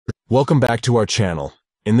Welcome back to our channel.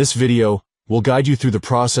 In this video, we'll guide you through the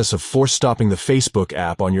process of force stopping the Facebook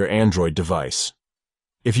app on your Android device.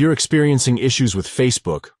 If you're experiencing issues with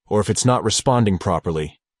Facebook, or if it's not responding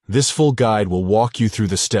properly, this full guide will walk you through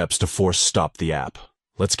the steps to force stop the app.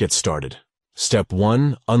 Let's get started. Step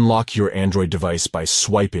 1. Unlock your Android device by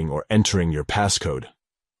swiping or entering your passcode.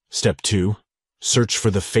 Step 2. Search for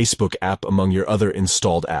the Facebook app among your other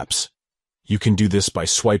installed apps. You can do this by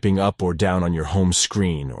swiping up or down on your home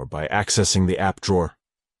screen or by accessing the app drawer.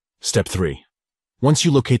 Step 3. Once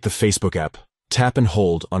you locate the Facebook app, tap and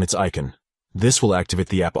hold on its icon. This will activate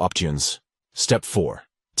the app options. Step 4.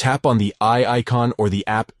 Tap on the eye icon or the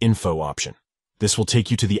app info option. This will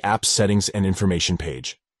take you to the app settings and information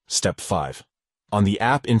page. Step 5. On the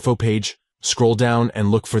app info page, scroll down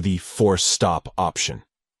and look for the force stop option.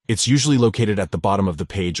 It's usually located at the bottom of the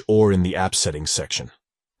page or in the app settings section.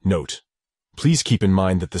 Note: please keep in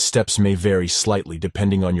mind that the steps may vary slightly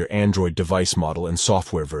depending on your Android device model and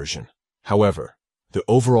software version. However, the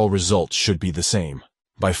overall result should be the same.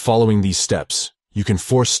 By following these steps, you can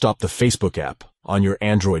force stop the Facebook app on your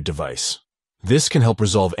Android device. This can help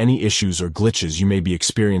resolve any issues or glitches you may be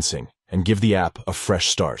experiencing and give the app a fresh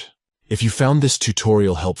start. If you found this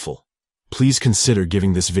tutorial helpful, please consider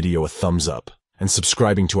giving this video a thumbs up and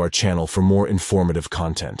subscribing to our channel for more informative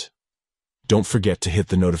content. Don't forget to hit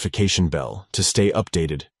the notification bell to stay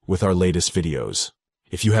updated with our latest videos.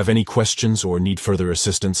 If you have any questions or need further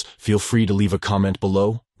assistance, feel free to leave a comment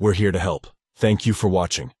below. We're here to help. Thank you for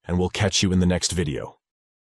watching, and we'll catch you in the next video.